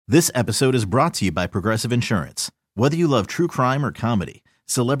This episode is brought to you by Progressive Insurance. Whether you love true crime or comedy,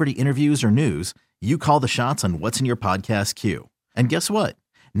 celebrity interviews or news, you call the shots on what's in your podcast queue. And guess what?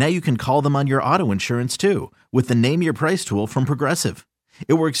 Now you can call them on your auto insurance too with the Name Your Price tool from Progressive.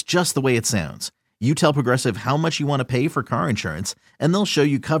 It works just the way it sounds. You tell Progressive how much you want to pay for car insurance, and they'll show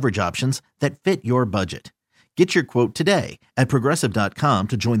you coverage options that fit your budget. Get your quote today at Progressive.com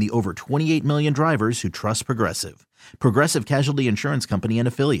to join the over 28 million drivers who trust Progressive. Progressive Casualty Insurance Company and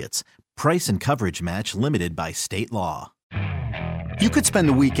Affiliates. Price and coverage match limited by state law. You could spend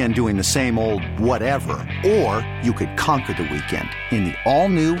the weekend doing the same old whatever, or you could conquer the weekend in the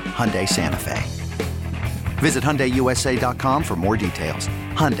all-new Hyundai Santa Fe. Visit HyundaiUSA.com for more details.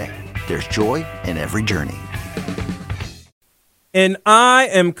 Hyundai, there's joy in every journey. And I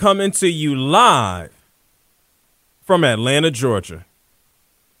am coming to you live from Atlanta, Georgia.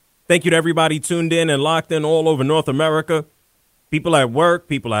 Thank you to everybody tuned in and locked in all over North America. People at work,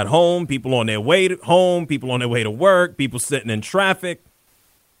 people at home, people on their way to home, people on their way to work, people sitting in traffic,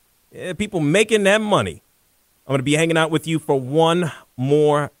 people making that money. I'm going to be hanging out with you for one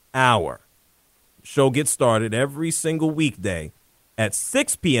more hour. The show gets started every single weekday at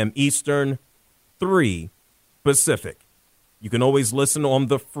 6 p.m. Eastern, 3 Pacific. You can always listen on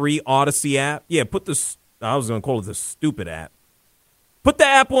the free Odyssey app. Yeah, I was going to call it the stupid app. Put the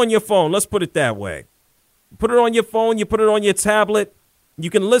app on your phone. Let's put it that way. Put it on your phone. You put it on your tablet. You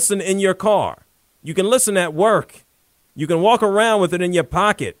can listen in your car. You can listen at work. You can walk around with it in your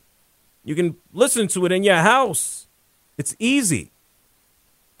pocket. You can listen to it in your house. It's easy.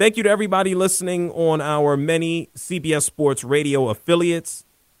 Thank you to everybody listening on our many CBS Sports Radio affiliates.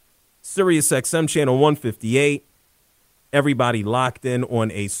 SiriusXM channel 158. Everybody locked in on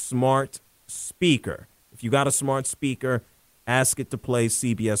a smart speaker. If you got a smart speaker, ask it to play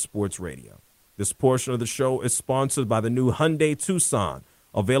CBS Sports Radio. This portion of the show is sponsored by the new Hyundai Tucson,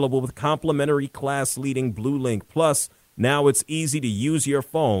 available with complimentary class-leading Blue Link. Plus, now it's easy to use your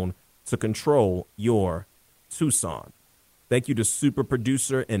phone to control your Tucson. Thank you to super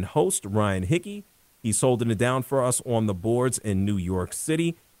producer and host Ryan Hickey. He's holding it down for us on the boards in New York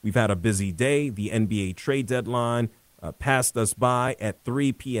City. We've had a busy day. The NBA trade deadline passed us by at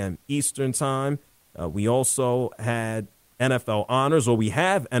 3 p.m. Eastern time. We also had NFL honors, or we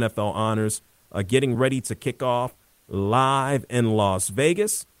have NFL honors getting ready to kick off live in Las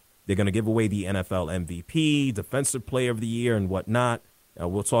Vegas. They're going to give away the NFL MVP, Defensive Player of the Year, and whatnot.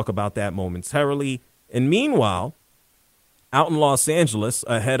 We'll talk about that momentarily. And meanwhile, out in Los Angeles,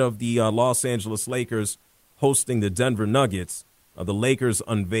 ahead of the Los Angeles Lakers hosting the Denver Nuggets, the Lakers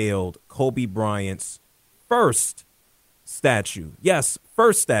unveiled Kobe Bryant's first statue. Yes,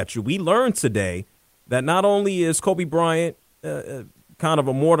 first statue. We learned today that not only is Kobe Bryant kind of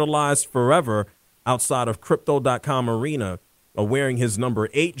immortalized forever outside of Crypto.com Arena wearing his number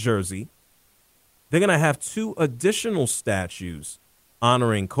 8 jersey, they're going to have 2 additional statues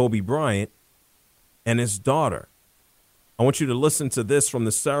honoring Kobe Bryant and his daughter. I want you to listen to this from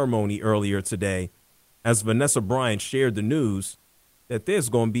the ceremony earlier today as Vanessa Bryant shared the news that there's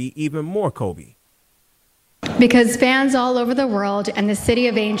going to be even more Kobe. Because fans all over the world and the City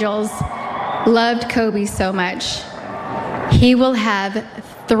of Angels loved Kobe so much, he will have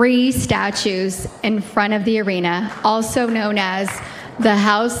 3 statues in front of the arena, also known as the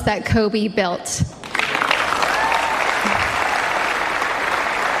house that Kobe built.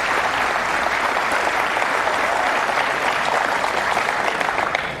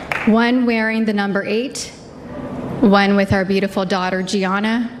 One wearing the number 8, one with our beautiful daughter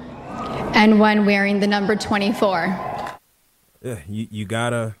Gianna, and one wearing the number 24. Yeah, you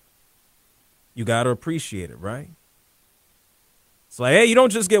gotta appreciate it, right? It's like, hey, you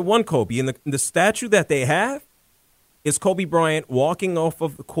don't just get one Kobe. And the statue that they have is Kobe Bryant walking off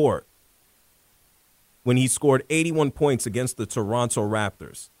of the court when he scored 81 points against the Toronto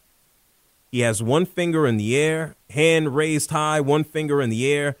Raptors. He has one finger in the air, hand raised high, one finger in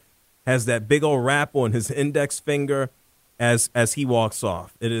the air, has that big old wrap on his index finger as he walks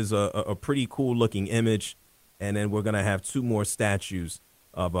off. It is a pretty cool looking image. And then we're going to have 2 more statues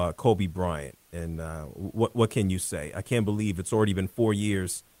of Kobe Bryant. And what can you say? I can't believe it's already been 4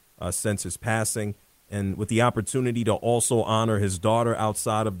 years since his passing. And with the opportunity to also honor his daughter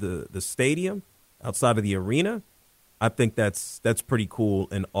outside of the stadium, outside of the arena, I think that's pretty cool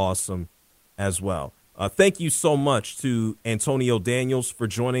and awesome as well. Thank you so much to Antonio Daniels for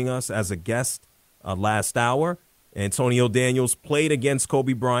joining us as a guest last hour. Antonio Daniels played against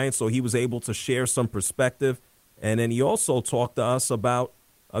Kobe Bryant, so he was able to share some perspective. And then he also talked to us about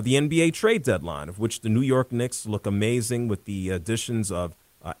the NBA trade deadline, of which the New York Knicks look amazing with the additions of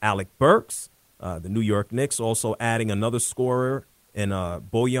Alec Burks. The New York Knicks also adding another scorer and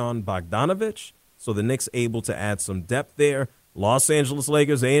Bojan Bogdanovic. So the Knicks able to add some depth there. Los Angeles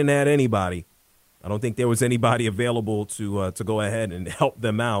Lakers, they didn't add anybody. I don't think there was anybody available to go ahead and help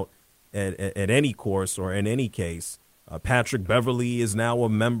them out at any course or in any case. Patrick Beverley is now a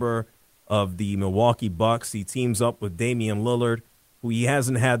member of the Milwaukee Bucks. He teams up with Damian Lillard, who he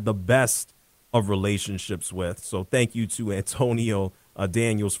hasn't had the best of relationships with. So thank you to Antonio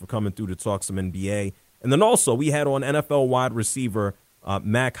Daniels for coming through to talk some NBA. And then also we had on NFL wide receiver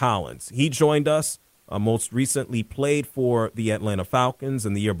Mac Hollins. He joined us, most recently played for the Atlanta Falcons,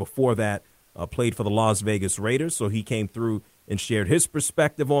 and the year before that played for the Las Vegas Raiders. So he came through and shared his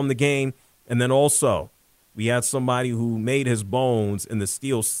perspective on the game. And then also we had somebody who made his bones in the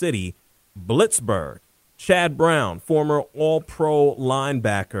Steel City, Blitzburg. Chad Brown, former All-Pro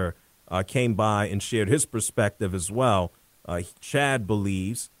linebacker, came by and shared his perspective as well. Chad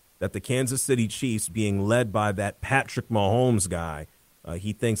believes that the Kansas City Chiefs, being led by that Patrick Mahomes guy,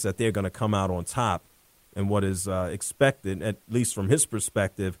 he thinks that they're going to come out on top in what is expected, at least from his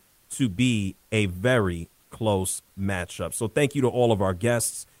perspective, to be a very close matchup. So thank you to all of our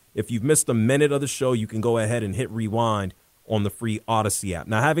guests. If you've missed a minute of the show, you can go ahead and hit rewind on the free Odyssey app.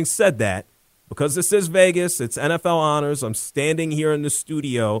 Now, having said that, because this is Vegas, it's NFL Honors, I'm standing here in the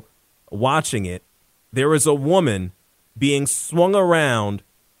studio watching it. There is a woman being swung around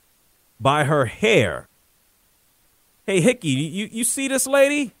by her hair. Hey, Hickey, you see this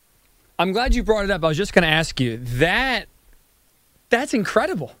lady? I'm glad you brought it up. I was just going to ask you. That's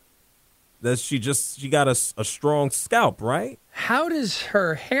incredible. That she got a strong scalp, right? How does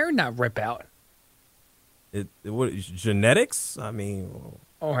her hair not rip out? What genetics? I mean,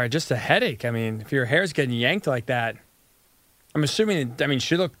 or just a headache. I mean, if your hair's getting yanked like that, I'm assuming.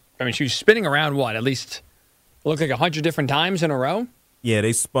 She was spinning around at least looked like 100 different times in a row. Yeah,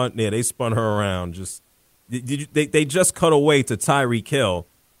 they spun her around. They just cut away to Tyreek Hill,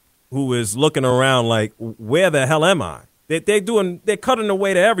 who is looking around like, where the hell am I? They're cutting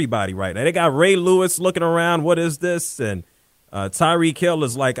away to everybody right now. They got Ray Lewis looking around. What is this? And Tyreek Hill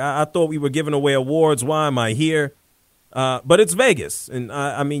is like, I thought we were giving away awards. Why am I here? But it's Vegas. And,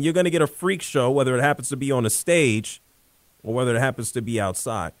 you're going to get a freak show, whether it happens to be on a stage or whether it happens to be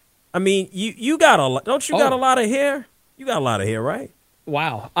outside. I mean, you got got a lot of hair? You got a lot of hair, right?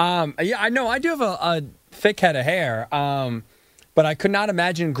 Wow. Yeah, I know. I do have a thick head of hair, but I could not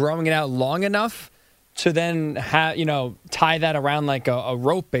imagine growing it out long enough to then tie that around like a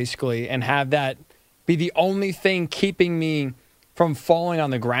rope, basically, and have that be the only thing keeping me from falling on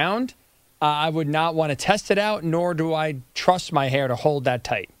the ground. I would not want to test it out, nor do I trust my hair to hold that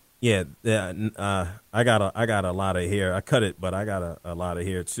tight. Yeah. I got a lot of hair. I cut it, but I got a lot of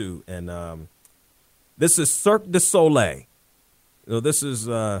hair too. And this is Cirque du Soleil. This is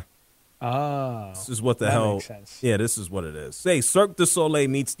what the hell. Makes sense. Yeah, this is what it is. Say Cirque du Soleil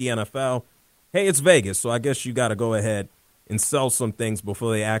meets the NFL. Hey, it's Vegas, so I guess you got to go ahead and sell some things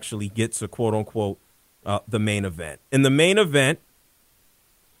before they actually get to quote unquote the main event. And the main event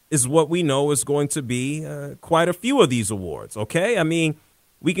is what we know is going to be quite a few of these awards. Okay, I mean,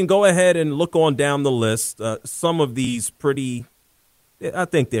 we can go ahead and look on down the list. Some of these I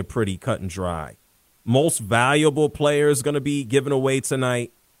think they're pretty cut and dry. Most valuable player is going to be given away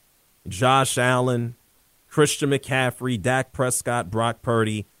tonight. Josh Allen, Christian McCaffrey, Dak Prescott, Brock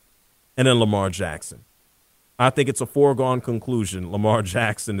Purdy, and then Lamar Jackson. I think it's a foregone conclusion. Lamar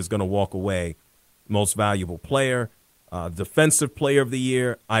Jackson is going to walk away most valuable player, defensive player of the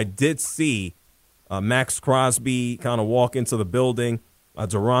year. I did see Max Crosby kind of walk into the building.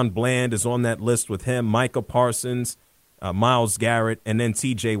 Deron Bland is on that list with him, Micah Parsons, Myles Garrett, and then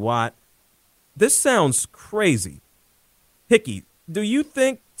T.J. Watt. This sounds crazy. Hickey, do you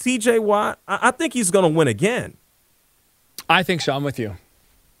think T.J. Watt, I think he's going to win again. I think so. I'm with you.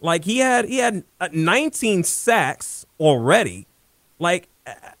 Like, he had 19 sacks already. Like,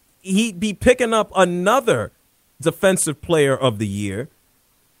 he'd be picking up another defensive player of the year.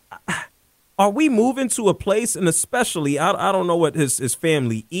 Are we moving to a place, and especially, I don't know what his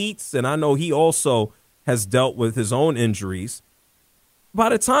family eats, and I know he also has dealt with his own injuries. By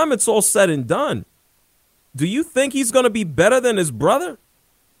the time it's all said and done, do you think he's going to be better than his brother?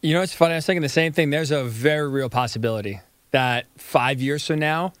 You know, it's funny. I was thinking the same thing. There's a very real possibility that 5 years from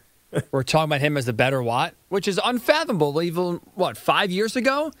now, we're talking about him as the better Watt, which is unfathomable. Even, 5 years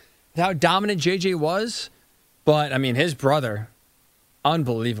ago? How dominant JJ was. But, I mean, his brother,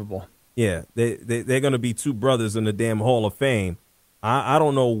 unbelievable. Yeah, they're going to be two brothers in the damn Hall of Fame. I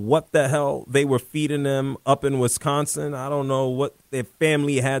don't know what the hell they were feeding them up in Wisconsin. I don't know what their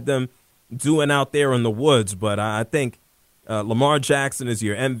family had them doing out there in the woods, but I think Lamar Jackson is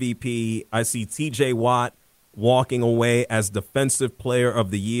your MVP. I see T.J. Watt walking away as Defensive Player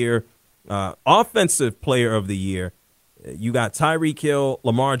of the Year. Offensive Player of the Year, you got Tyreek Hill,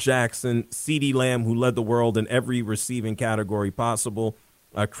 Lamar Jackson, CeeDee Lamb, who led the world in every receiving category possible,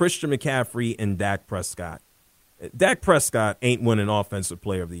 Christian McCaffrey, and Dak Prescott. Dak Prescott ain't winning Offensive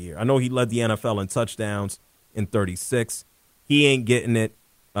Player of the Year. I know he led the NFL in touchdowns in 36. He ain't getting it.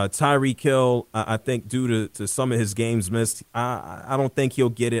 Tyreek Hill, I think due to some of his games missed, I don't think he'll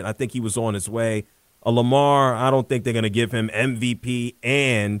get it. I think he was on his way. Lamar, I don't think they're going to give him MVP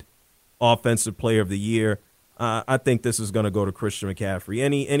and Offensive Player of the Year. I think this is going to go to Christian McCaffrey.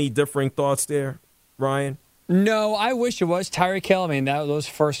 Any differing thoughts there, Ryan? No, I wish it was Tyreek Hill. I mean, those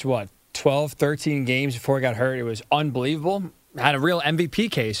first, 12, 13 games before he got hurt, it was unbelievable. Had a real MVP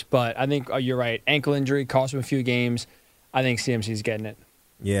case, but I think you're right. Ankle injury cost him a few games. I think CMC's getting it.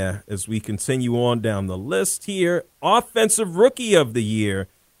 Yeah, as we continue on down the list here, Offensive Rookie of the Year,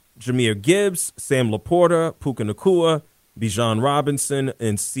 Jahmyr Gibbs, Sam Laporta, Puka Nacua, Bijan Robinson,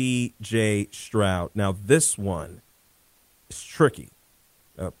 and C.J. Stroud. Now, this one is tricky.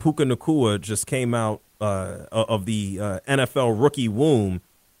 Puka Nacua just came out of the NFL rookie womb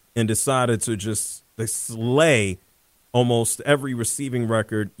and decided to just slay almost every receiving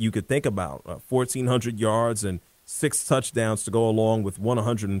record you could think about. 1,400 yards and 6 touchdowns to go along with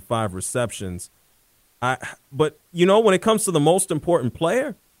 105 receptions. But, when it comes to the most important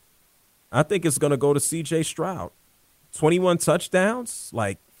player, I think it's going to go to C.J. Stroud. 21 touchdowns,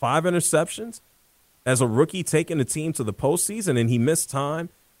 5 interceptions as a rookie taking the team to the postseason, and he missed time,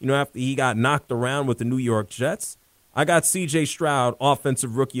 after he got knocked around with the New York Jets. I got C.J. Stroud,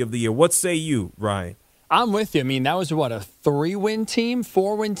 Offensive Rookie of the Year. What say you, Ryan? I'm with you. I mean, that was, a 3-win team,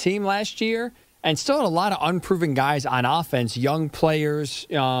 4-win team last year, and still had a lot of unproven guys on offense, young players,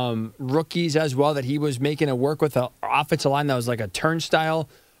 rookies as well, that he was making it work with an offensive line that was like a turnstile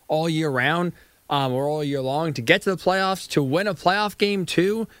all year round. Or all year long, to get to the playoffs, to win a playoff game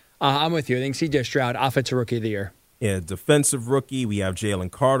too. I'm with you. I think C.J. Stroud, Offensive Rookie of the Year. Yeah, Defensive Rookie. We have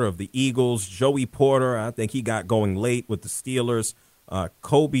Jalen Carter of the Eagles. Joey Porter, I think he got going late with the Steelers.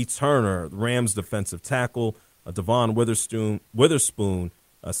 Kobe Turner, the Rams defensive tackle. Devon Witherspoon,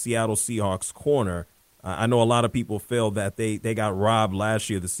 Seattle Seahawks corner. I know a lot of people feel that they got robbed last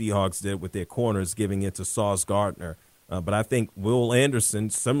year, the Seahawks did, with their corners, giving it to Sauce Gardner. But I think Will Anderson,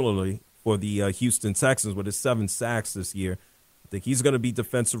 similarly, for the Houston Texans with his 7 sacks this year. I think he's going to be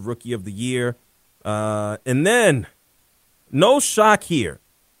Defensive Rookie of the Year. And then, no shock here.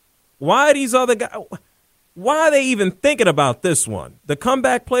 Why are these other guys? Why are they even thinking about this one? The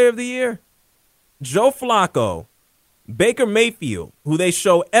Comeback Player of the Year? Joe Flacco, Baker Mayfield, who they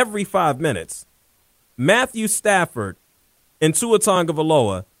show every 5 minutes, Matthew Stafford, and Tua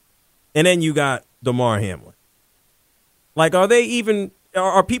Tagovailoa, and then you got Damar Hamlin.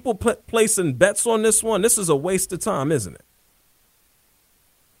 Are people placing bets on this one? This is a waste of time, isn't it?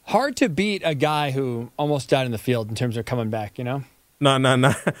 Hard to beat a guy who almost died in the field in terms of coming back, No.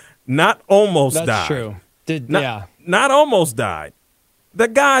 Not almost died. That's true. Not almost died. The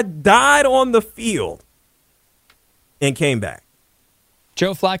guy died on the field and came back.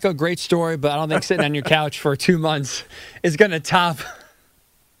 Joe Flacco, great story, but I don't think sitting on your couch for 2 months is going to top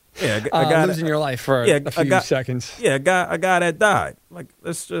losing your life for a few seconds. Yeah, a guy that died.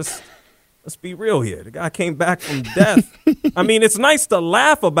 Let's be real here. The guy came back from death. I mean, it's nice to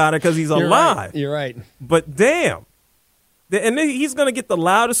laugh about it because he's alive. You're right. But damn. And then he's going to get the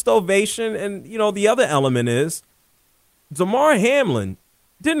loudest ovation. And, the other element is Damar Hamlin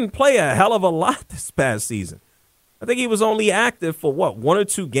didn't play a hell of a lot this past season. I think he was only active for, 1 or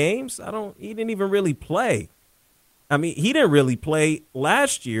 2 games? He didn't even really play. I mean, he didn't really play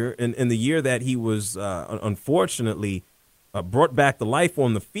last year in the year that he was, unfortunately, brought back to life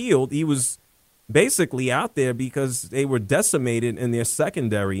on the field. He was basically out there because they were decimated in their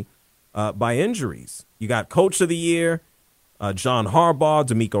secondary by injuries. You got Coach of the Year, John Harbaugh,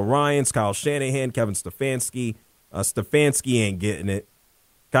 D'Amico Ryans, Kyle Shanahan, Kevin Stefanski. Stefanski ain't getting it.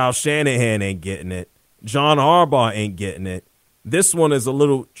 Kyle Shanahan ain't getting it. John Harbaugh ain't getting it. This one is a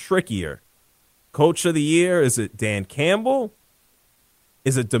little trickier. Coach of the Year, is it Dan Campbell?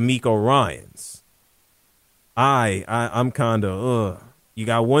 Is it D'Amico Ryans? I'm kind of, You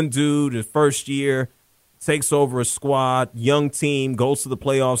got one dude, his first year, takes over a squad, young team, goes to the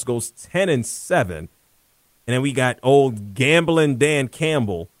playoffs, goes 10-7. And then we got old gambling Dan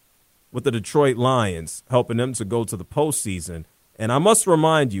Campbell with the Detroit Lions, helping them to go to the postseason. And I must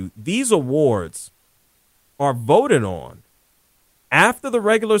remind you, these awards are voted on after the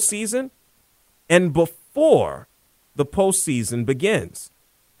regular season and before the postseason begins.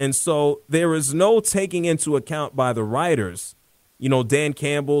 And so there is no taking into account by the writers Dan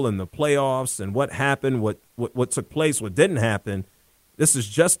Campbell and the playoffs and what happened, what took place, what didn't happen. This is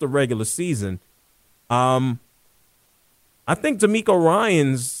just the regular season. I think DeMeco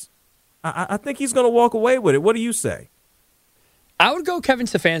Ryans, I think he's going to walk away with it. What do you say? I would go Kevin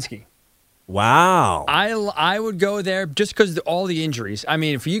Stefanski. Wow. I would go there just because of all the injuries. I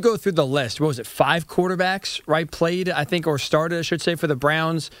mean, if you go through the list, what was it, 5 quarterbacks, right, played, I think, or started, I should say, for the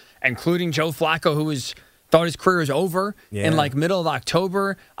Browns, including Joe Flacco, who thought his career was over in, middle of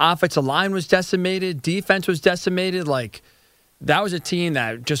October. Offensive line was decimated. Defense was decimated. That was a team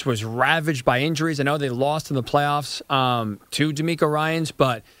that just was ravaged by injuries. I know they lost in the playoffs to DeMeco Ryans,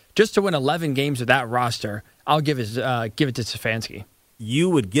 but just to win 11 games with that roster, I'll give it to Stefanski.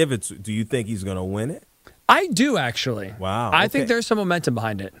 You would give it to, do you think he's going to win it? I do, actually. Wow. I think there's some momentum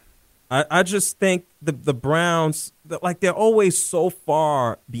behind it. I just think the Browns, they're always so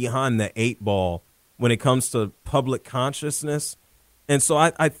far behind the 8 ball when it comes to public consciousness. And so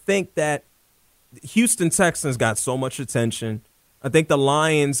I think that Houston Texans got so much attention. I think the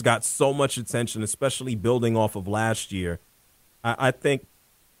Lions got so much attention, especially building off of last year. I think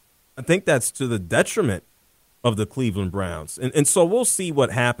that's to the detriment of the Cleveland Browns. And so we'll see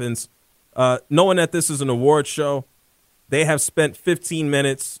what happens. Knowing that this is an award show, they have spent 15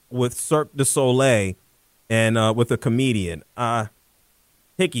 minutes with Cirque du Soleil and with a comedian.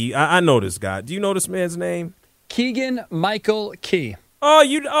 Hickey, I know this guy. Do you know this man's name? Keegan-Michael Key.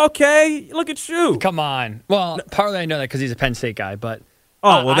 Oh, okay. Look at you. Come on. Well, partly I know that because he's a Penn State guy, but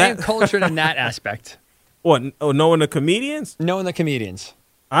I am cultured in that aspect. What? Knowing the comedians? Knowing the comedians.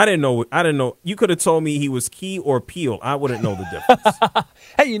 I didn't know. You could have told me he was Key or Peel. I wouldn't know the difference.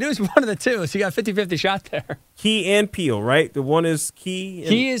 Hey, you knew it was one of the two, so you got a 50-50 shot there. Key and Peel, right? The one is Key.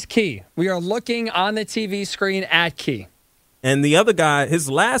 He is Key. We are looking on the TV screen at Key. And the other guy, his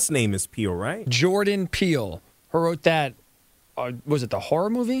last name is Peel, right? Jordan Peele, who wrote that, was it the horror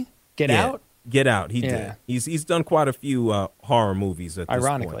movie? Get Out? Get Out. He did. He's done quite a few horror movies at this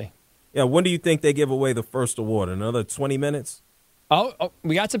Ironically. point. Yeah, when do you think they give away the first award? Another 20 minutes? Oh,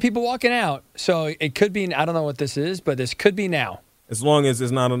 we got some people walking out, so it could be, I don't know what this is, but this could be now. As long as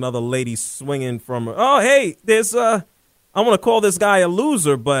there's not another lady swinging from her. Oh, hey, there's, I want to call this guy a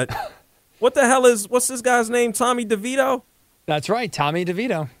loser, but what's this guy's name, Tommy DeVito? That's right, Tommy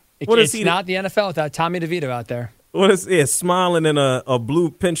DeVito. It's not the NFL without Tommy DeVito out there. Smiling in a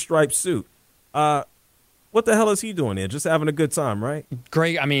blue pinstripe suit. What the hell is he doing there? Just having a good time, right?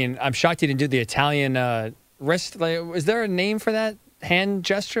 Great. I mean, I'm shocked he didn't do the Italian wrist. Is there a name for that hand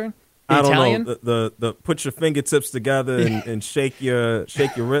gesture? I don't Italian? know. The put your fingertips together and shake your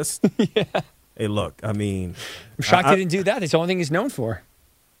wrist. Yeah. Hey, look. I mean, I'm shocked he didn't do that. It's the only thing he's known for.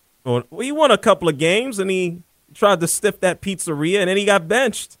 Well, he won a couple of games and he tried to stiff that pizzeria and then he got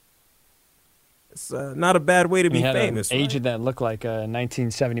benched. It's not a bad way to be famous. He had an agent that looked like a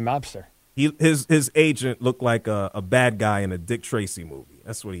 1970 mobster. His agent looked like a bad guy in a Dick Tracy movie.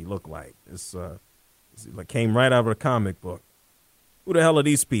 That's what he looked like. It's came right out of a comic book. Who the hell are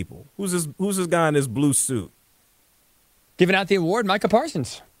these people? Who's this guy in this blue suit? Giving out the award, Micah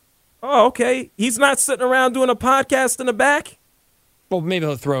Parsons. Oh, okay. He's not sitting around doing a podcast in the back? Well, maybe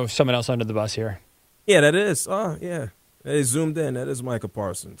he'll throw someone else under the bus here. Yeah, that is. Oh, yeah. They zoomed in. That is Micah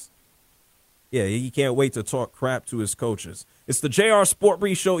Parsons. Yeah, he can't wait to talk crap to his coaches. It's the JR Sport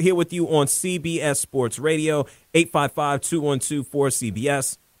Brief Show here with you on CBS Sports Radio,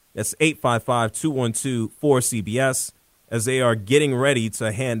 855-212-4CBS. That's 855-212-4CBS, as they are getting ready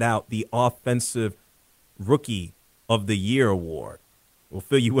to hand out the Offensive Rookie of the Year award. We'll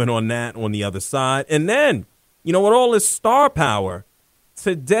fill you in on that on the other side. And then, with all this star power,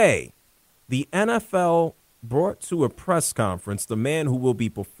 today, the NFL brought to a press conference the man who will be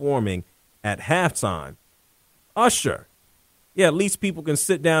performing at halftime, Usher. Yeah, at least people can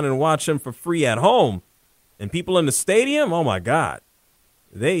sit down and watch him for free at home. And people in the stadium, oh, my God.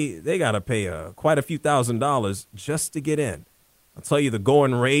 They got to pay quite a few $1,000s just to get in. I'll tell you the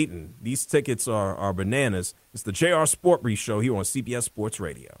going rate, and these tickets are bananas. It's the JR Sport Brief Show here on CBS Sports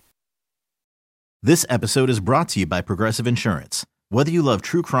Radio. This episode is brought to you by Progressive Insurance. Whether you love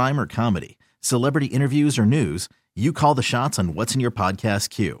true crime or comedy, celebrity interviews or news, you call the shots on what's in your podcast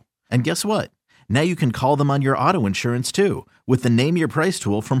queue. And guess what? Now you can call them on your auto insurance too with the Name Your Price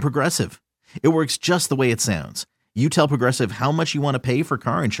tool from Progressive. It works just the way it sounds. You tell Progressive how much you want to pay for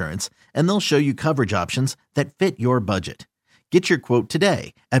car insurance, and they'll show you coverage options that fit your budget. Get your quote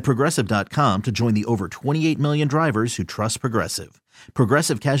today at Progressive.com to join the over 28 million drivers who trust Progressive.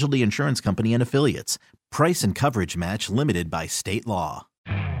 Progressive Casualty Insurance Company and Affiliates. Price and coverage match limited by state law.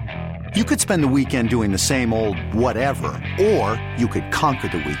 You could spend the weekend doing the same old whatever, or you could conquer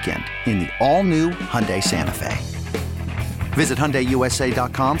the weekend in the all-new Hyundai Santa Fe. Visit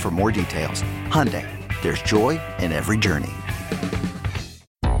HyundaiUSA.com for more details. Hyundai, there's joy in every journey.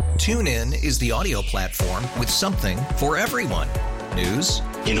 TuneIn is the audio platform with something for everyone. News.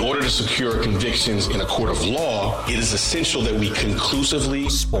 In order to secure convictions in a court of law, it is essential that we conclusively.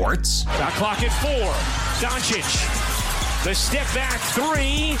 Sports. Got clock at 4. Doncic. The step back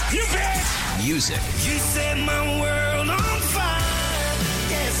 3. You bet. Music. You set my world on fire.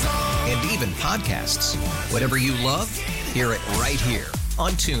 Yes, and even podcasts. Whatever you love, hear it right here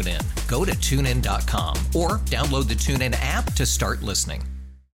on TuneIn. Go to TuneIn.com or download the TuneIn app to start listening.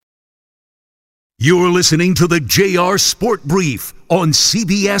 You're listening to the JR Sport Brief on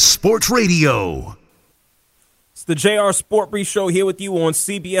CBS Sports Radio. It's the JR Sport Brief show here with you on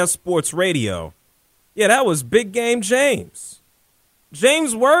CBS Sports Radio. Yeah, that was Big Game James.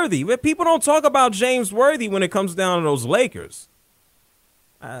 James Worthy. People don't talk about James Worthy when it comes down to those Lakers.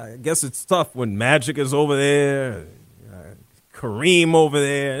 I guess it's tough when Magic is over there, Kareem over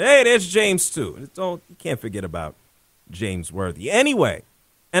there. Hey, there's James too. You can't forget about James Worthy. Anyway,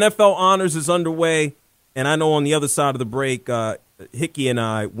 NFL Honors is underway, and I know on the other side of the break, Hickey and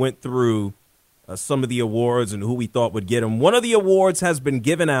I went through some of the awards and who we thought would get them. One of the awards has been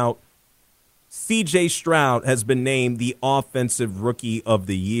given out. C.J. Stroud has been named the Offensive Rookie of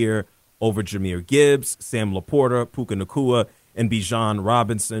the Year over Jahmyr Gibbs, Sam Laporta, Puka Nacua, and Bijan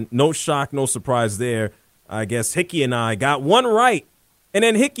Robinson. No shock, no surprise there. I guess Hickey and I got one right. And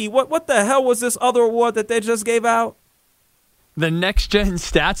then, Hickey, what the hell was this other award that they just gave out? The Next Gen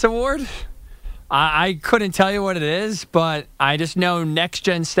Stats Award? I couldn't tell you what it is, but I just know Next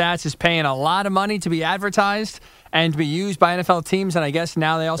Gen Stats is paying a lot of money to be advertised and to be used by NFL teams, and I guess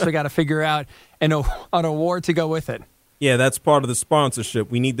now they also got to figure out an award to go with it. Yeah, that's part of the sponsorship.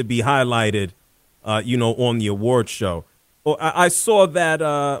 We need to be highlighted, on the award show. Well, I saw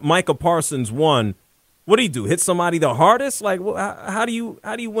that Micah Parsons won. What did he do? Hit somebody the hardest? Like, how do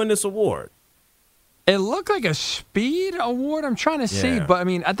you win this award? It looked like a speed award. I'm trying to see, but I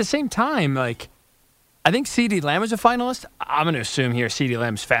mean, at the same time, like, I think CeeDee Lamb is a finalist. I'm going to assume here CeeDee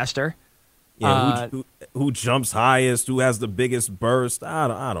Lamb's faster. Yeah, who jumps highest? Who has the biggest burst?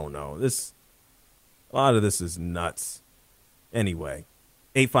 I don't know. A lot of this is nuts. Anyway,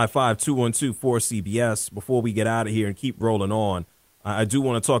 855-212-4CBS. Before we get out of here and keep rolling on, I do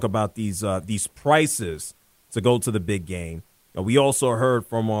want to talk about these prices to go to the big game. We also heard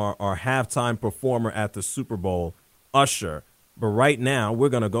from our halftime performer at the Super Bowl, Usher. But right now, we're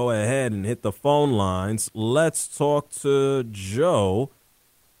going to go ahead and hit the phone lines. Let's talk to Joe.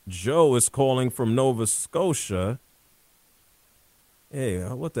 Joe is calling from Nova Scotia. Hey,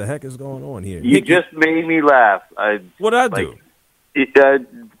 what the heck is going on here? You just made me laugh. What did I do?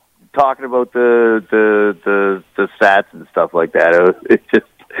 Talking about the stats and stuff like that. It's just,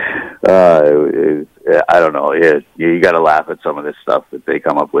 I don't know. You got to laugh at some of this stuff that they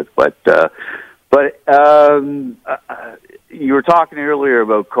come up with. But you were talking earlier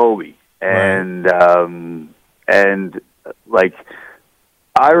about Kobe, and right.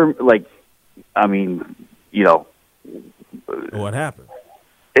 What happened?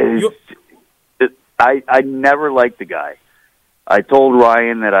 I never liked the guy. I told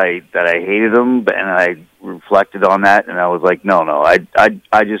Ryan that I hated him, and I reflected on that, and I was like, no, I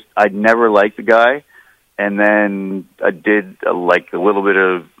never liked the guy. And then I did a little bit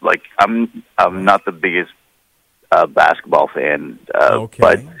of I'm not the biggest basketball fan,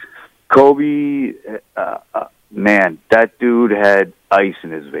 but Kobe, man, that dude had ice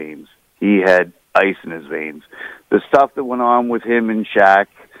in his veins. He had ice in his veins. The stuff that went on with him and Shaq,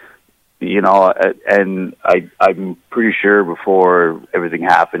 and I'm pretty sure before everything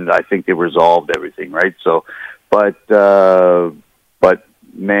happened, I think they resolved everything, right? So, but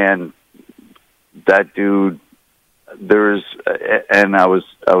man, that dude, and I was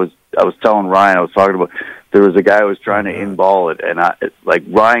telling Ryan, I was talking about, there was a guy who was trying to in-ball it, and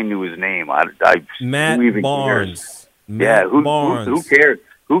Ryan knew his name. Matt Barnes. Yeah, who cares?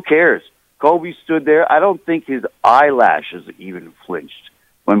 Who cares? Kobe stood there. I don't think his eyelashes even flinched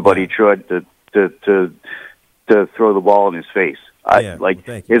when Buddy tried to throw the ball in his face.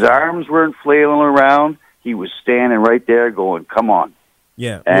 His arms weren't flailing around. He was standing right there going, come on.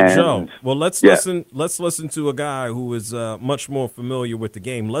 Yeah, well, Joe. Well, let's listen. Let's listen to a guy who is much more familiar with the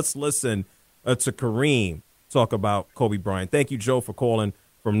game. Let's listen to Kareem talk about Kobe Bryant. Thank you, Joe, for calling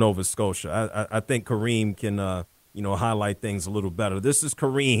from Nova Scotia. I think Kareem can highlight things a little better. This is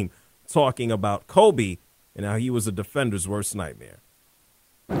Kareem talking about Kobe and how he was a defender's worst nightmare.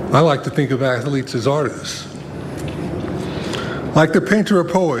 I like to think of athletes as artists. Like the painter or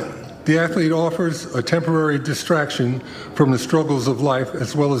poet, the athlete offers a temporary distraction from the struggles of life,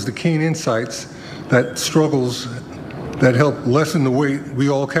 as well as the keen insights that struggles that help lessen the weight we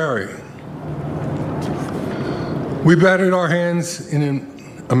all carry. We batted our hands in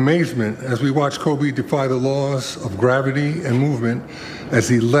amazement as we watched Kobe defy the laws of gravity and movement as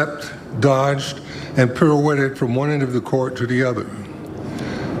he leapt, dodged, and pirouetted from one end of the court to the other.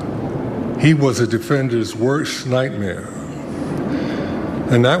 He was a defender's worst nightmare.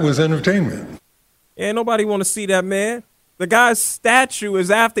 And that was entertainment. Yeah, nobody want to see that, man. The guy's statue is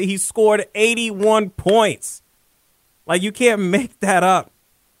after he scored 81 points. Like, you can't make that up.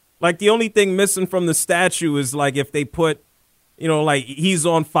 Like, the only thing missing from the statue is, like, if they put, you know, like, he's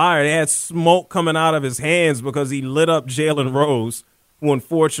on fire. They had smoke coming out of his hands because he lit up Jalen Rose, who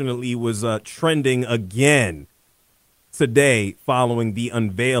unfortunately was trending again today following the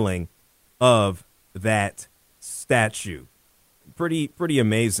unveiling of that statue. Pretty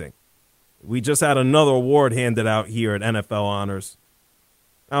amazing. We just had another award handed out here at NFL Honors.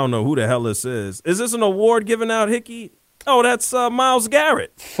 I don't know who the hell this is. Is this an award given out, Hickey? Oh, that's Myles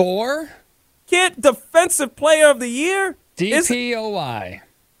Garrett. For? Kid Defensive Player of the Year? DPOY.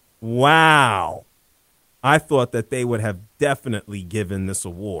 Wow. I thought that they would have definitely given this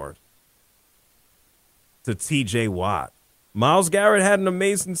award to TJ Watt. Myles Garrett had an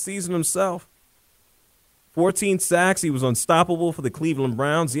amazing season himself. 14 sacks. He was unstoppable for the Cleveland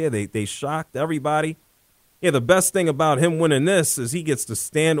Browns. Yeah, they shocked everybody. Yeah, the best thing about him winning this is he gets to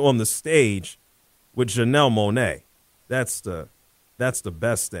stand on the stage with Janelle Monáe. That's the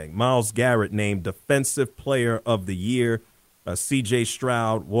best thing. Myles Garrett named Defensive Player of the Year. C.J.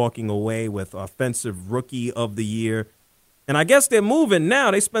 Stroud walking away with Offensive Rookie of the Year. And I guess they're moving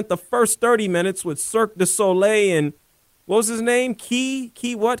now. They spent the first 30 minutes with Cirque du Soleil and what was his name? Keegan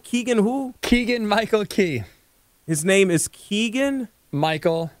who? Keegan Michael Key. His name is Keegan?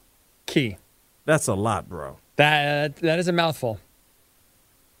 Michael Key. That's a lot, bro. That is a mouthful.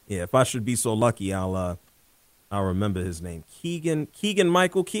 Yeah, if I should be so lucky, I'll remember his name. Keegan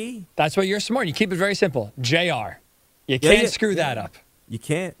Michael Key? That's why you're smart. You keep it very simple. JR. You can't screw that up. You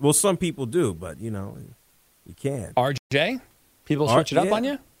can't? Well, some people do, but, you know, you can't. RJ? People switch it up on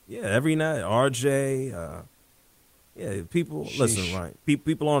you? Yeah, every night. RJ, yeah, people, Sheesh. listen, right.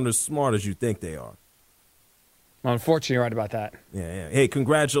 People aren't as smart as you think they are. Well, unfortunately, you're right about that. Yeah. Hey,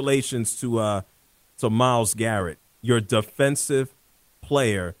 congratulations to Myles Garrett, your Defensive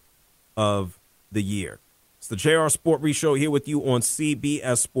Player of the Year. It's the JR SportBrief Show here with you on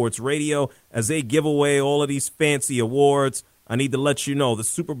CBS Sports Radio. As they give away all of these fancy awards, I need to let you know the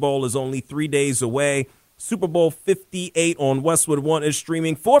Super Bowl is only 3 days away. Super Bowl 58 on Westwood One is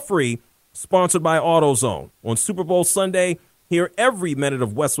streaming for free, sponsored by AutoZone. On Super Bowl Sunday, hear every minute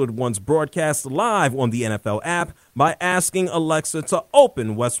of Westwood One's broadcast live on the NFL app by asking Alexa to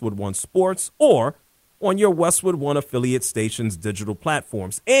open Westwood One Sports or on your Westwood One affiliate station's digital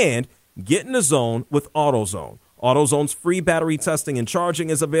platforms. And get in the zone with AutoZone. AutoZone's free battery testing and charging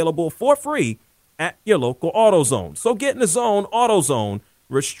is available for free at your local AutoZone. So get in the zone, AutoZone.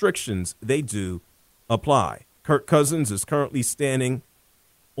 Restrictions, they do apply. Kirk Cousins is currently standing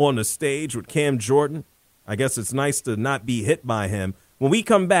on the stage with Cam Jordan. I guess it's nice to not be hit by him. When we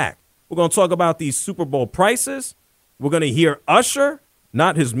come back, we're going to talk about these Super Bowl prices. We're going to hear Usher,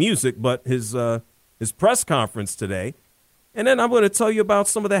 not his music, but his press conference today. And then I'm going to tell you about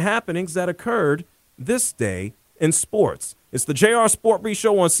some of the happenings that occurred this day in sports. It's the JR SportBrief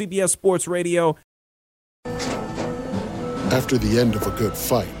Show on CBS Sports Radio. After the end of a good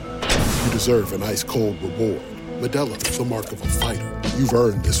fight, you deserve an ice-cold reward. Modelo, the mark of a fighter. You've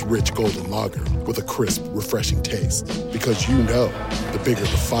earned this rich golden lager with a crisp, refreshing taste. Because you know, the bigger the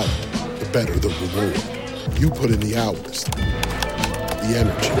fight, the better the reward. You put in the hours, the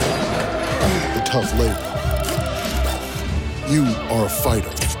energy, the tough labor. You are a fighter,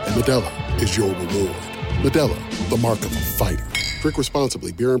 and Modelo is your reward. Modelo, the mark of a fighter. Drink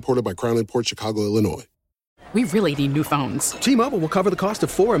responsibly. Beer imported by Crown Imports, Chicago, Illinois. We really need new phones. T-Mobile will cover the cost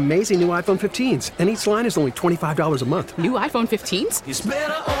of 4 amazing new iPhone 15s, and each line is only $25 a month. New iPhone 15s? It's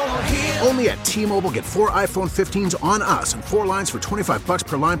better over here. Only at T-Mobile, get 4 iPhone 15s on us and 4 lines for $25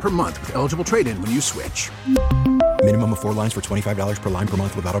 per line per month with eligible trade-in when you switch. Minimum of 4 lines for $25 per line per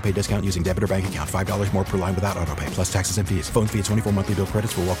month with autopay discount using debit or bank account. $5 more per line without autopay, plus taxes and fees. Phone fee at 24 monthly bill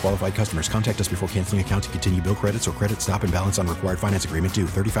credits for well-qualified customers. Contact us before canceling account to continue bill credits or credit stop and balance on required finance agreement due.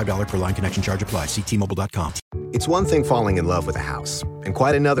 $35 per line connection charge applies. See T-Mobile.com. It's one thing falling in love with a house, and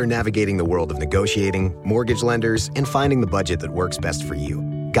quite another navigating the world of negotiating, mortgage lenders, and finding the budget that works best for you.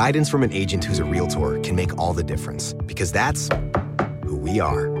 Guidance from an agent who's a Realtor can make all the difference, because that's who we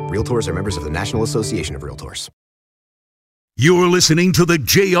are. Realtors are members of the National Association of Realtors. You're listening to the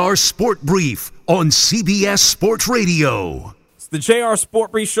JR SportBrief on CBS Sports Radio. It's the JR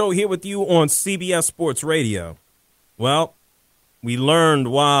SportBrief Show here with you on CBS Sports Radio. Well, we learned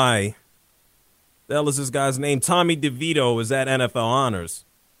why. The hell is this guy's name? Tommy DeVito is at NFL Honors.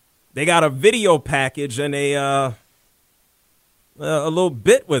 They got a video package and a little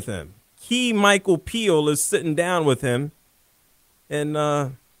bit with him. Key Michael Peel is sitting down with him, and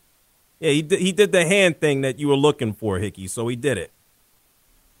he did the hand thing that you were looking for, Hickey. So he did it.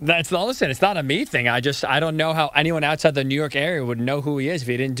 Listen, it's not a me thing. I don't know how anyone outside the New York area would know who he is if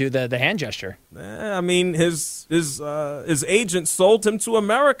he didn't do the hand gesture. I mean, his agent sold him to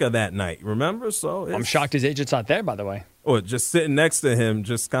America that night. Remember? So I'm shocked his agent's not there, by the way. Or just sitting next to him,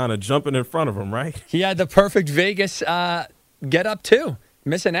 just kind of jumping in front of him, right? He had the perfect Vegas get up too,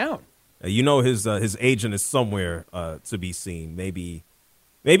 missing out. You know his agent is somewhere to be seen. Maybe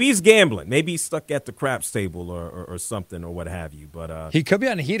he's gambling. Maybe he's stuck at the craps table or something or what have you. But he could be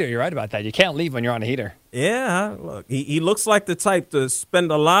on a heater. You're right about that. You can't leave when you're on a heater. Yeah, look, he looks like the type to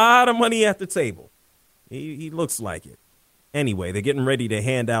spend a lot of money at the table. He looks like it. Anyway, they're getting ready to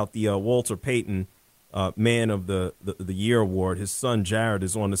hand out the Walter Payton Man of the Year award. His son Jared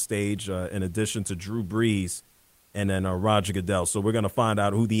is on the stage in addition to Drew Brees and then Roger Goodell. So we're going to find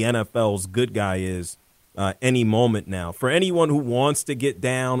out who the NFL's good guy is any moment now. For anyone who wants to get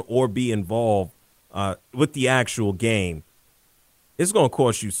down or be involved with the actual game, it's going to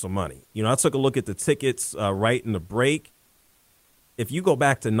cost you some money. You know, I took a look at the tickets right in the break. If you go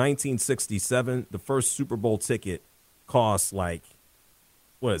back to 1967, the first Super Bowl ticket cost like,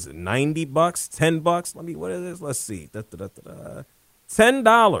 what is it, $90, $10? What is this? Let's see. $10.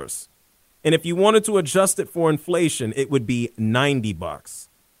 And if you wanted to adjust it for inflation, it would be $90.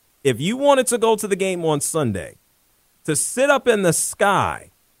 If you wanted to go to the game on Sunday, to sit up in the sky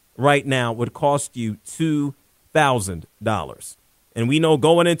right now would cost you $2,000. And we know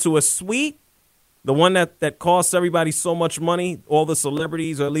going into a suite, the one that costs everybody so much money, all the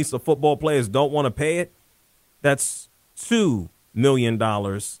celebrities, or at least the football players, don't want to pay it, that's $2 million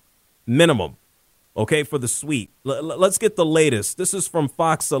minimum, okay, for the suite. Let's get the latest. This is from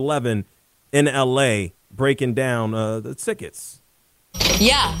Fox 11 in L.A. breaking down the tickets.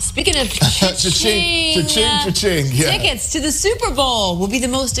 Yeah, speaking of cha-ching, yeah. Tickets to the Super Bowl will be the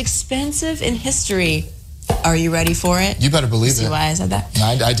most expensive in history. Are you ready for it? You better believe it. See why I said that?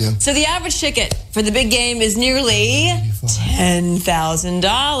 I do. So the average ticket for the big game is nearly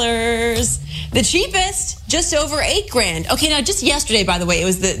 $10,000. The cheapest, just over $8,000. Okay, now just yesterday, by the way, it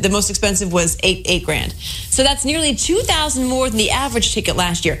was the most expensive was $8,000. So that's nearly $2,000 more than the average ticket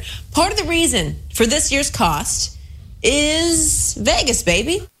last year. Part of the reason for this year's cost is Vegas,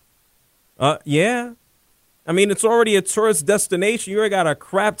 baby. Yeah. I mean, it's already a tourist destination. You already got a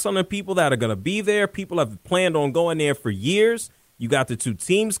crap ton of people that are going to be there. People have planned on going there for years. You got the two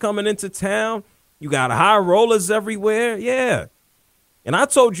teams coming into town. You got high rollers everywhere. Yeah. And I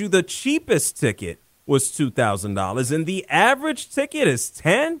told you the cheapest ticket was $2,000, and the average ticket is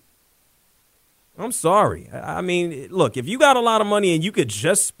 $10,000? I'm sorry. I mean, look, if you got a lot of money and you could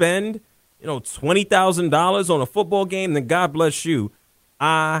just spend, $20,000 on a football game, then God bless you.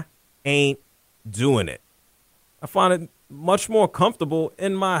 I ain't doing it. I find it much more comfortable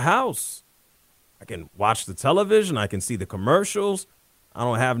in my house. I can watch the television. I can see the commercials. I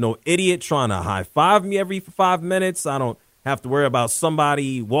don't have no idiot trying to high-five me every 5 minutes. I don't have to worry about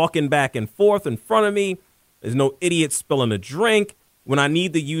somebody walking back and forth in front of me. There's no idiot spilling a drink. When I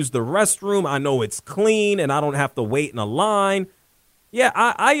need to use the restroom, I know it's clean and I don't have to wait in a line. Yeah,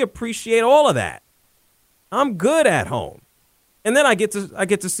 I appreciate all of that. I'm good at home. And then I get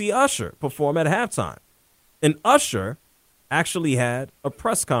to see Usher perform at halftime. And Usher actually had a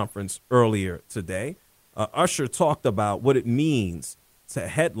press conference earlier today. Usher talked about what it means to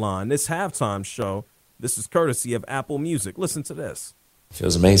headline this halftime show. This is courtesy of Apple Music. Listen to this.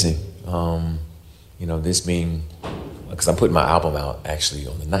 Feels amazing. This being, because I'm putting my album out actually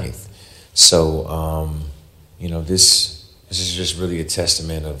on the 9th. So, this is just really a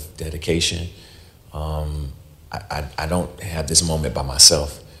testament of dedication. I don't have this moment by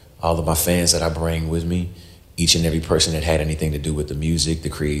myself. All of my fans that I bring with me, each and every person that had anything to do with the music, the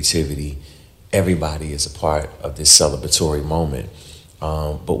creativity, everybody is a part of this celebratory moment.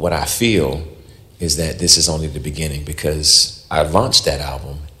 But what I feel is that this is only the beginning, because I launched that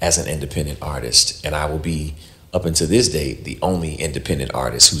album as an independent artist, and I will be, up until this date, the only independent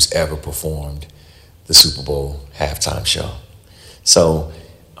artist who's ever performed the Super Bowl halftime show. So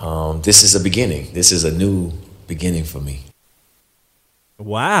this is a beginning. This is a new beginning for me.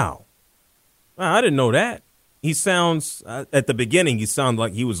 Wow. I didn't know that. He sounds, at the beginning, he sounded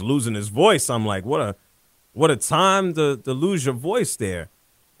like he was losing his voice. I'm like, what a time to lose your voice there.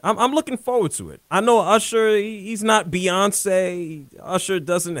 I'm looking forward to it. I know Usher, he's not Beyonce. Usher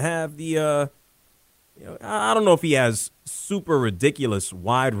doesn't have the I don't know if he has super ridiculous,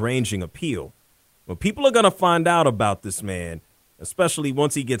 wide-ranging appeal. But people are going to find out about this man, especially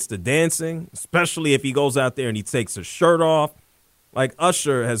once he gets to dancing, especially if he goes out there and he takes his shirt off. Like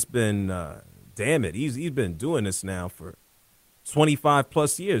Usher has been, damn it, he's been doing this now for 25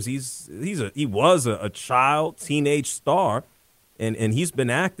 plus years. He was a child, teenage star, and he's been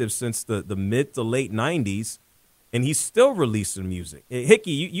active since the mid to late 90s, and he's still releasing music. Hey,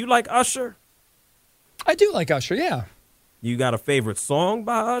 Hickey, you like Usher? I do like Usher, yeah. You got a favorite song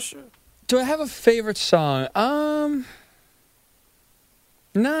by Usher? Do I have a favorite song?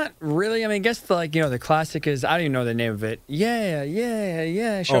 Not really. I mean, I guess the classic is, I don't even know the name of it. Yeah,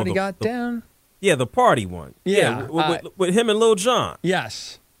 Shawty got down. Yeah, the party one. Yeah. With him and Lil Jon.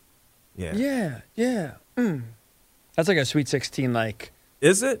 Yes. Yeah. Yeah. That's like a Sweet 16, like.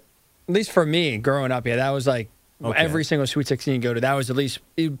 Is it? At least for me, growing up, yeah, that was like every single Sweet 16 you go to, that was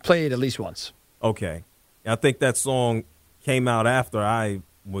you played at least once. Okay. I think that song came out after I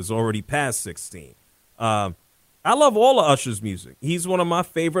was already past 16. I love all of Usher's music. He's one of my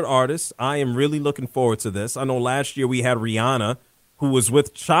favorite artists. I am really looking forward to this. I know last year we had Rihanna, who was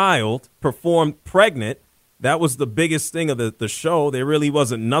with child, performed pregnant. That was the biggest thing of the show. There really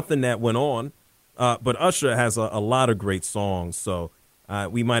wasn't nothing that went on. But Usher has a lot of great songs. So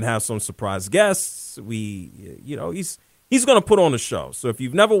we might have some surprise guests. He's going to put on a show. So if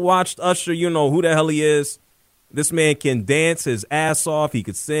you've never watched Usher, you know who the hell he is. This man can dance his ass off. He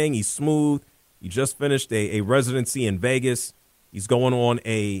could sing. He's smooth. He just finished a residency in Vegas. He's going on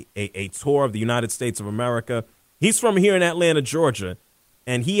a tour of the United States of America. He's from here in Atlanta, Georgia,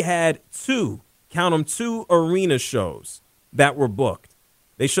 and he had two arena shows that were booked.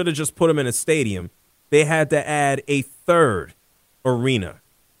 They should have just put him in a stadium. They had to add a third arena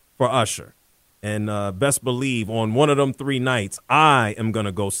for Usher. And best believe on one of them 3 nights, I am going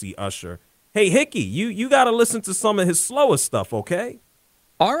to go see Usher. Hey, Hickey, you got to listen to some of his slower stuff, okay?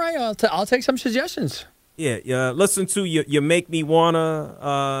 All right, I'll take some suggestions. Yeah. Listen to you make me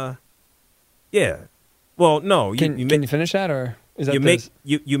wanna. Yeah. Well, no. Can you finish that, or is that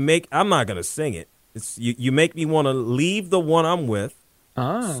you make? I'm not gonna sing it. It's you make me wanna leave the one I'm with.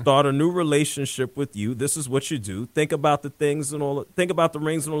 Start a new relationship with you. This is what you do. Think about the things and all. Think about the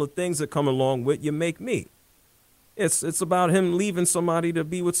rings and all the things that come along with you. Make me. It's about him leaving somebody to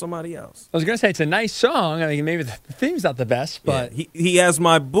be with somebody else. I was going to say, it's a nice song. I mean, maybe the theme's not the best, but... Yeah, he has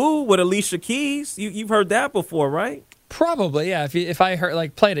My Boo with Alicia Keys. You've heard that before, right? Probably, yeah. If I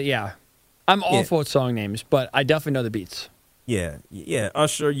heard, played it, yeah. I'm awful with song names, but I definitely know the beats. Yeah.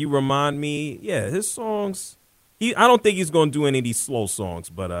 Usher, You Remind Me. Yeah, his songs... I don't think he's going to do any of these slow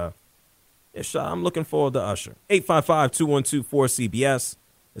songs, but I'm looking forward to Usher. 855-212-4CBS.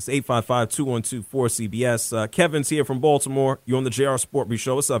 It's 855-212-4CBS. Kevin's here from Baltimore. You're on the JR SportBrief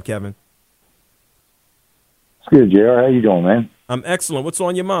Show. What's up, Kevin? It's good, JR. How you doing, man? I'm excellent. What's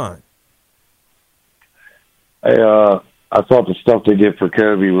on your mind? Hey, I thought the stuff they did for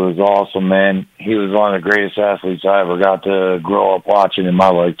Kobe was awesome, man. He was one of the greatest athletes I ever got to grow up watching in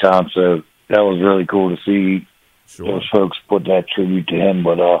my lifetime, so that was really cool to see those folks put that tribute to him.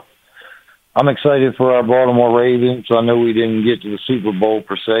 But I'm excited for our Baltimore Ravens. I know we didn't get to the Super Bowl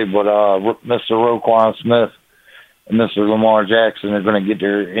per se, but Mr. Roquan Smith and Mr. Lamar Jackson are going to get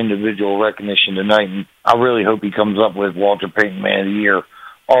their individual recognition tonight. And I really hope he comes up with Walter Payton Man of the Year.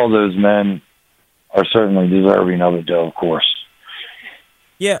 All those men are certainly deserving of it, though, of course.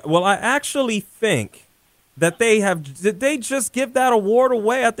 Yeah, well, I actually think that did they just give that award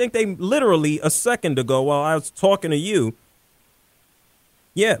away? I think they literally a second ago while I was talking to you.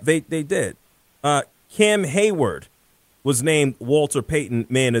 Yeah, they did. Cam Hayward was named Walter Payton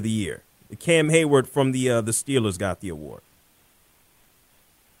Man of the Year. Cam Hayward from the Steelers got the award.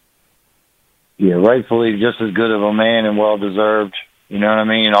 Yeah, rightfully just as good of a man and well-deserved. You know what I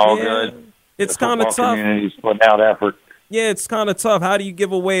mean? All good. It's kind of tough. Community's putting out effort. Yeah, it's kind of tough. How do you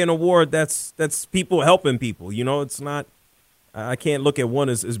give away an award that's people helping people? You know, it's not. I can't look at one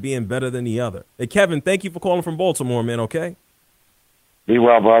as being better than the other. Hey, Kevin, thank you for calling from Baltimore, man, okay? Be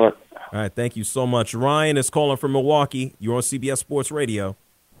well, brother. All right, thank you so much. Ryan is calling from Milwaukee. You're on CBS Sports Radio.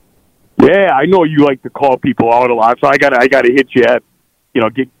 Yeah, I know you like to call people out a lot, so I gotta hit you at,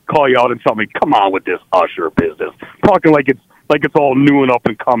 call you out and tell me, come on with this Usher business, talking like it's all new and up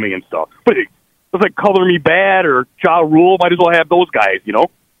and coming and stuff. But it's like Color Me Bad or Ja Rule. Might as well have those guys, I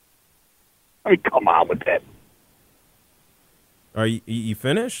mean, come on with that. Are you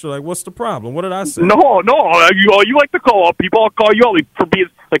finished? Like, what's the problem? What did I say? No. You like to call up people. I'll call you out for being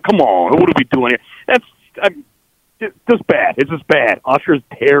like, come on, what are we doing here? It's just bad. It's just bad. Usher's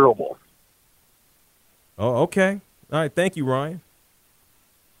terrible. Oh, okay. All right. Thank you, Ryan.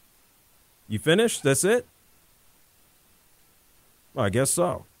 You finished? That's it? Well, I guess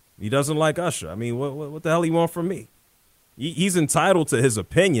so. He doesn't like Usher. I mean, what the hell he want from me? He's entitled to his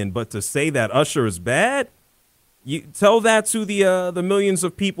opinion, but to say that Usher is bad, you tell that to the millions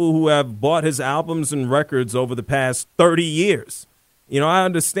of people who have bought his albums and records over the past 30 years. You know, I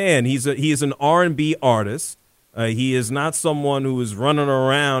understand he is an R&B artist. He is not someone who is running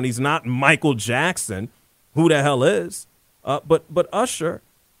around. He's not Michael Jackson. Who the hell is? But Usher,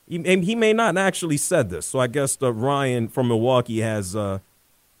 he may not actually said this. So I guess Ryan from Milwaukee has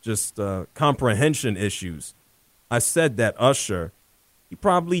just comprehension issues. I said that Usher, he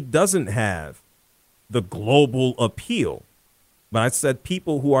probably doesn't have the global appeal. But I said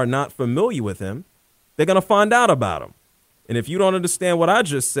people who are not familiar with him, they're going to find out about him. And if you don't understand what I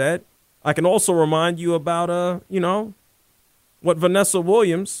just said, I can also remind you about, what Vanessa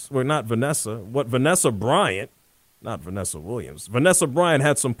Bryant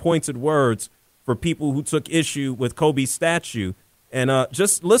had some pointed words for people who took issue with Kobe's statue. And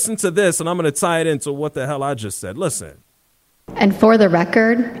just listen to this, and I'm going to tie it into what the hell I just said. Listen. And for the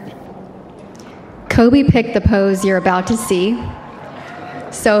record, Kobe picked the pose you're about to see.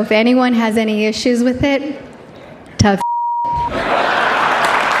 So if anyone has any issues with it, tough.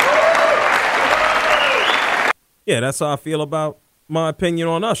 Yeah, that's how I feel about my opinion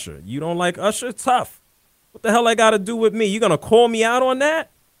on Usher. You don't like Usher? Tough. What the hell I got to do with me? You going to call me out on that?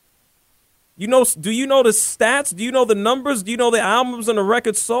 Do you know the stats? Do you know the numbers? Do you know the albums and the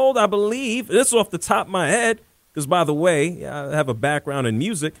records sold? I believe, this is off the top of my head, because, by the way, I have a background in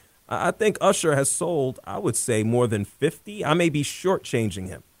music. I think Usher has sold, I would say, more than 50. I may be shortchanging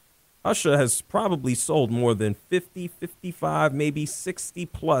him. Usher has probably sold more than 50, 55, maybe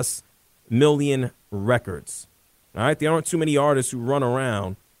 60-plus million records. All right? There aren't too many artists who run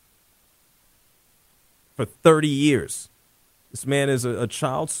around for 30 years. This man is a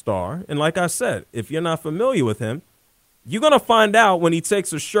child star. And like I said, if you're not familiar with him, you're going to find out when he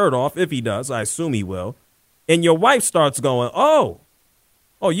takes his shirt off, if he does. I assume he will. And your wife starts going, oh,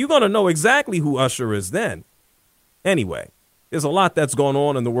 you're going to know exactly who Usher is then. Anyway, there's a lot that's going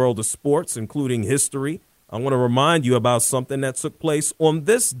on in the world of sports, including history. I want to remind you about something that took place on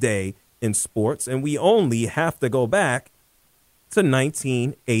this day in sports, and we only have to go back to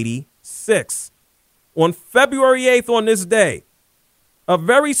 1986. On February 8th on this day, a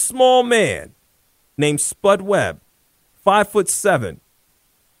very small man named Spud Webb, 5'7",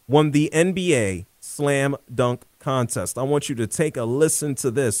 won the NBA Slam Dunk Contest. I want you to take a listen to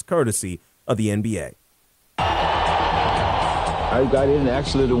this, courtesy of the NBA. I got in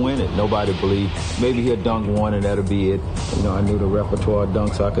actually to win it. Nobody believed. Maybe he'll dunk one and that'll be it. You know, I knew the repertoire of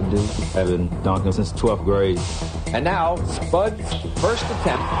dunks I could do. I've been dunking since 12th grade. And now, Spud's first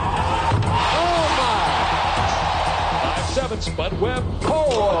attempt. Oh, my! 5'7", Spud Webb.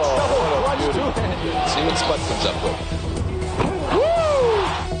 See what Spud comes up with.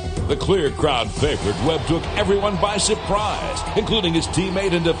 Woo! The clear crowd favorite, Webb took everyone by surprise, including his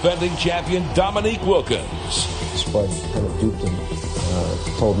teammate and defending champion Dominique Wilkins. Spud kind of duped him,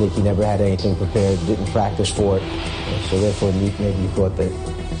 told Nick he never had anything prepared, didn't practice for it. So therefore, Nick maybe thought that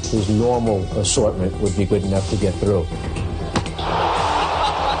his normal assortment would be good enough to get through.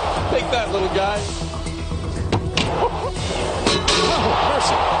 Take that, little guy. Oh,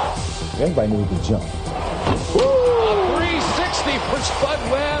 mercy. Everybody knew he could jump. Woo! A 360 for Spud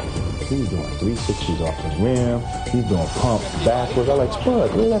Webb. He's doing 360s off the rim. He's doing pump backwards. I like,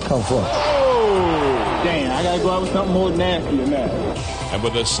 Spud, where did that come from? Oh! Dang, I got to go out with something more nasty than that. And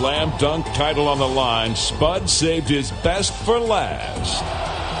with a slam dunk title on the line, Spud saved his best for last.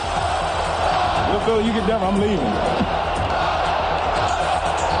 Little fella, you get down, I'm leaving.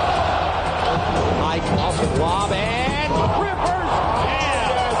 Mike off the lob and reverse.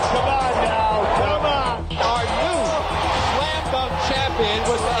 Yes, come on now, come on. Our new slam dunk champion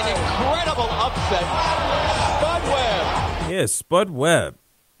was an incredible upset. Spud Webb. Yeah, Spud Webb.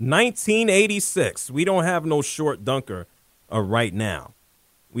 1986. We don't have no short dunker right now.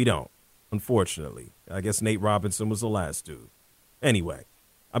 We don't, unfortunately. I guess Nate Robinson was the last dude. Anyway,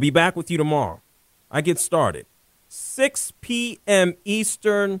 I'll be back with you tomorrow. I get started 6 p.m.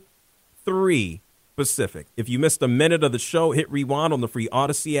 Eastern, 3 Pacific. If you missed a minute of the show, hit rewind on the free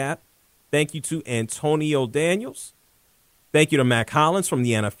Odyssey app. Thank you to Antonio Daniels. Thank you to Mac Hollins from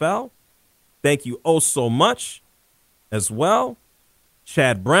the NFL. Thank you oh so much as well,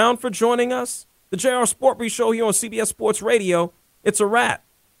 Chad Brown, for joining us. The JR SportBrief Show here on CBS Sports Radio. It's a wrap.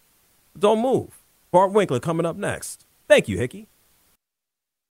 Don't move. Bart Winkler coming up next. Thank you, Hickey.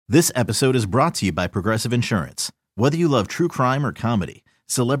 This episode is brought to you by Progressive Insurance. Whether you love true crime or comedy,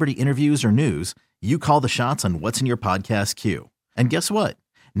 celebrity interviews or news, you call the shots on what's in your podcast queue. And guess what?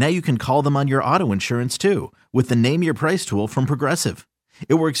 Now you can call them on your auto insurance too with the Name Your Price tool from Progressive.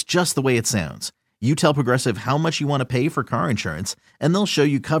 It works just the way it sounds. You tell Progressive how much you want to pay for car insurance, and they'll show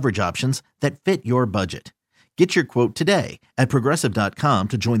you coverage options that fit your budget. Get your quote today at Progressive.com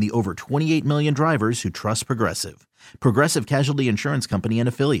to join the over 28 million drivers who trust Progressive. Progressive Casualty Insurance Company and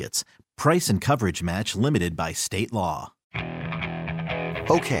Affiliates. Price and coverage match limited by state law.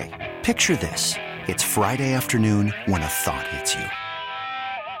 Okay, picture this. It's Friday afternoon when a thought hits you.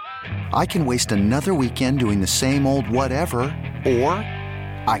 I can waste another weekend doing the same old whatever, or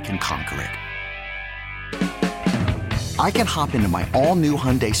I can conquer it. I can hop into my all-new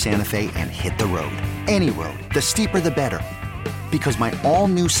Hyundai Santa Fe and hit the road. Any road. The steeper, the better. Because my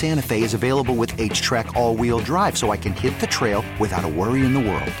all-new Santa Fe is available with H-Track all-wheel drive, so I can hit the trail without a worry in the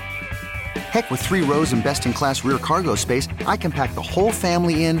world. Heck, with 3 rows and best-in-class rear cargo space, I can pack the whole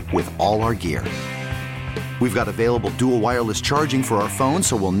family in with all our gear. We've got available dual wireless charging for our phones,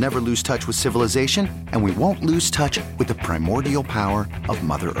 so we'll never lose touch with civilization, and we won't lose touch with the primordial power of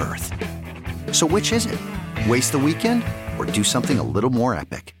Mother Earth. So which is it? Waste the weekend or do something a little more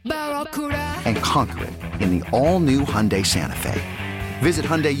epic? And conquer it in the all-new Hyundai Santa Fe. Visit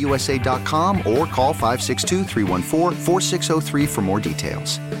HyundaiUSA.com or call 562-314-4603 for more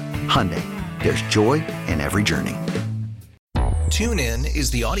details. Hyundai, there's joy in every journey. TuneIn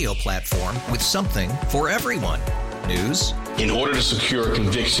is the audio platform with something for everyone. News. In order to secure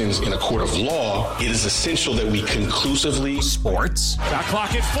convictions in a court of law, it is essential that we conclusively. Sports. Shot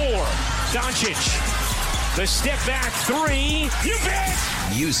clock at 4. Doncic. The step back 3. You bet.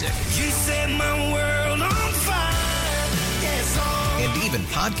 Music. You set my world on fire. Yes, and even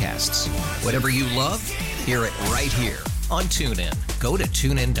podcasts. Whatever you love, hear it right here on TuneIn. Go to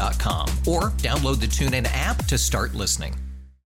TuneIn.com or download the TuneIn app to start listening.